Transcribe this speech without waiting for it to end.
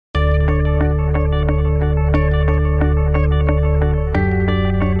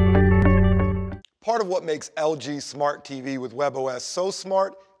Part of what makes LG Smart TV with WebOS so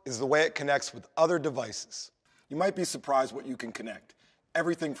smart is the way it connects with other devices. You might be surprised what you can connect.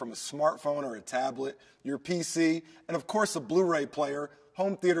 Everything from a smartphone or a tablet, your PC, and of course a Blu-ray player,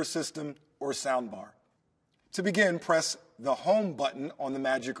 home theater system, or soundbar. To begin, press the Home button on the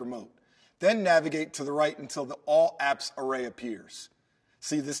Magic Remote. Then navigate to the right until the All Apps array appears.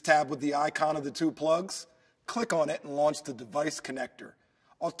 See this tab with the icon of the two plugs? Click on it and launch the device connector.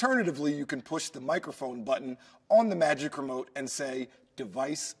 Alternatively, you can push the microphone button on the Magic Remote and say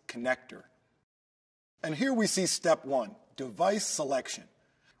Device Connector. And here we see step 1, device selection.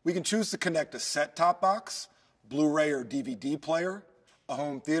 We can choose to connect a set-top box, Blu-ray or DVD player, a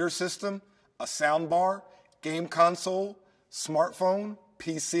home theater system, a soundbar, game console, smartphone,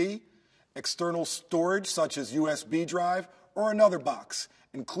 PC, external storage such as USB drive, or another box,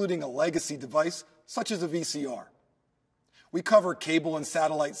 including a legacy device such as a VCR. We cover cable and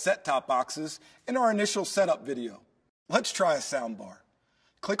satellite set-top boxes in our initial setup video. Let's try a soundbar.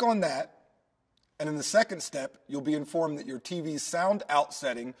 Click on that, and in the second step, you'll be informed that your TV's sound out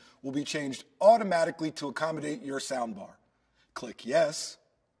setting will be changed automatically to accommodate your soundbar. Click Yes.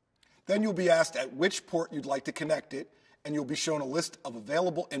 Then you'll be asked at which port you'd like to connect it, and you'll be shown a list of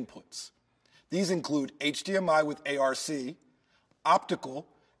available inputs. These include HDMI with ARC, optical,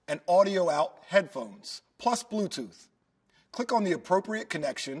 and audio out headphones, plus Bluetooth. Click on the appropriate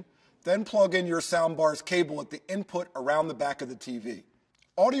connection, then plug in your soundbar's cable at the input around the back of the TV.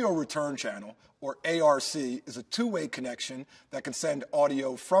 Audio return channel, or ARC, is a two-way connection that can send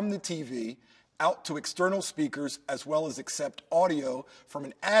audio from the TV out to external speakers as well as accept audio from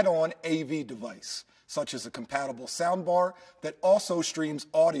an add-on AV device, such as a compatible soundbar that also streams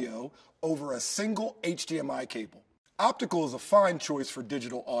audio over a single HDMI cable. Optical is a fine choice for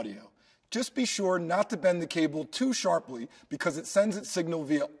digital audio. Just be sure not to bend the cable too sharply because it sends its signal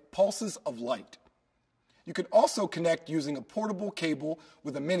via pulses of light. You can also connect using a portable cable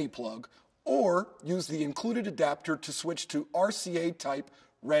with a mini plug or use the included adapter to switch to RCA type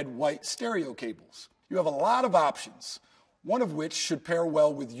red-white stereo cables. You have a lot of options, one of which should pair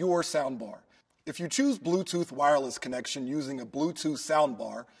well with your soundbar. If you choose Bluetooth wireless connection using a Bluetooth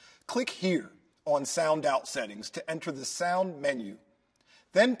soundbar, click here on Sound Out Settings to enter the Sound menu.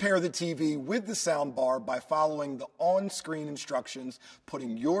 Then pair the TV with the soundbar by following the on-screen instructions,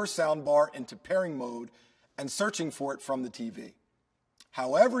 putting your soundbar into pairing mode and searching for it from the TV.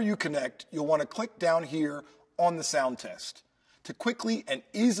 However you connect, you'll want to click down here on the sound test to quickly and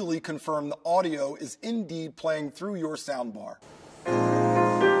easily confirm the audio is indeed playing through your soundbar.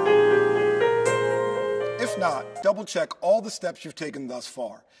 If not, double-check all the steps you've taken thus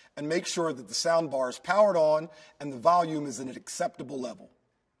far and make sure that the soundbar is powered on and the volume is at an acceptable level.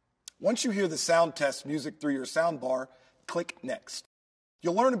 Once you hear the sound test music through your soundbar, click Next.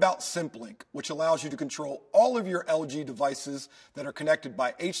 You'll learn about SimpLink, which allows you to control all of your LG devices that are connected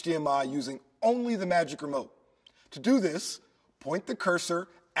by HDMI using only the Magic Remote. To do this, point the cursor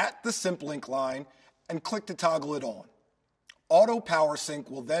at the SimpLink line and click to toggle it on. Auto Power Sync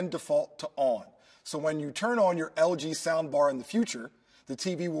will then default to on, so when you turn on your LG soundbar in the future, the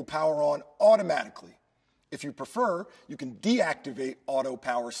TV will power on automatically. If you prefer, you can deactivate Auto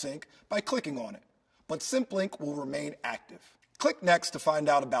Power Sync by clicking on it, but SimpLink will remain active. Click Next to find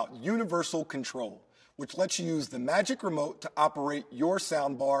out about Universal Control, which lets you use the Magic Remote to operate your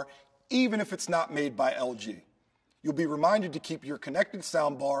soundbar even if it's not made by LG. You'll be reminded to keep your connected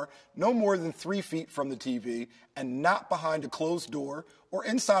soundbar no more than 3 feet from the TV and not behind a closed door or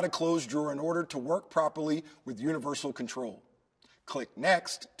inside a closed drawer in order to work properly with Universal Control. Click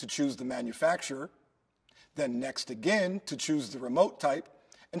Next to choose the manufacturer, then Next again to choose the remote type,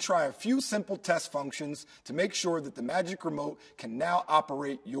 and try a few simple test functions to make sure that the Magic Remote can now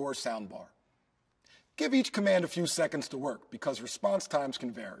operate your soundbar. Give each command a few seconds to work because response times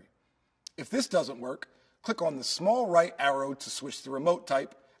can vary. If this doesn't work, click on the small right arrow to switch the remote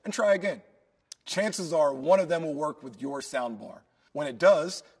type and try again. Chances are one of them will work with your soundbar. When it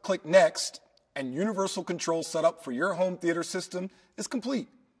does, click Next, and Universal Control setup for your home theater system is complete.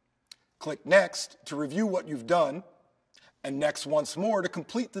 Click Next to review what you've done, and Next once more to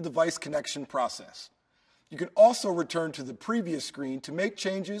complete the device connection process. You can also return to the previous screen to make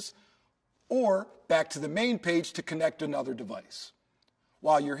changes or back to the main page to connect another device.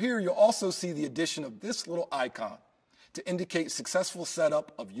 While you're here, you'll also see the addition of this little icon to indicate successful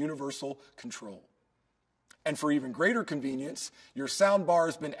setup of Universal Control. And for even greater convenience, your soundbar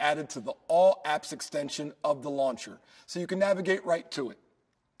has been added to the All Apps extension of the launcher, so you can navigate right to it.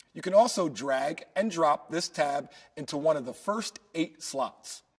 You can also drag and drop this tab into one of the first 8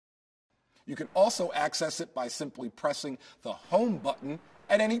 slots. You can also access it by simply pressing the Home button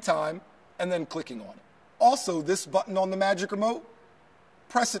at any time and then clicking on it. Also, this button on the Magic Remote,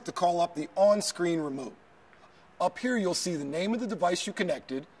 press it to call up the on-screen remote. Up here, you'll see the name of the device you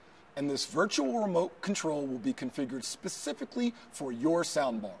connected, and this virtual remote control will be configured specifically for your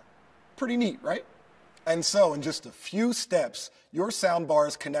soundbar. Pretty neat, right? And so, in just a few steps, your soundbar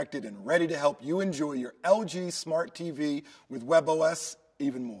is connected and ready to help you enjoy your LG Smart TV with WebOS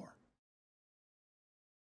even more.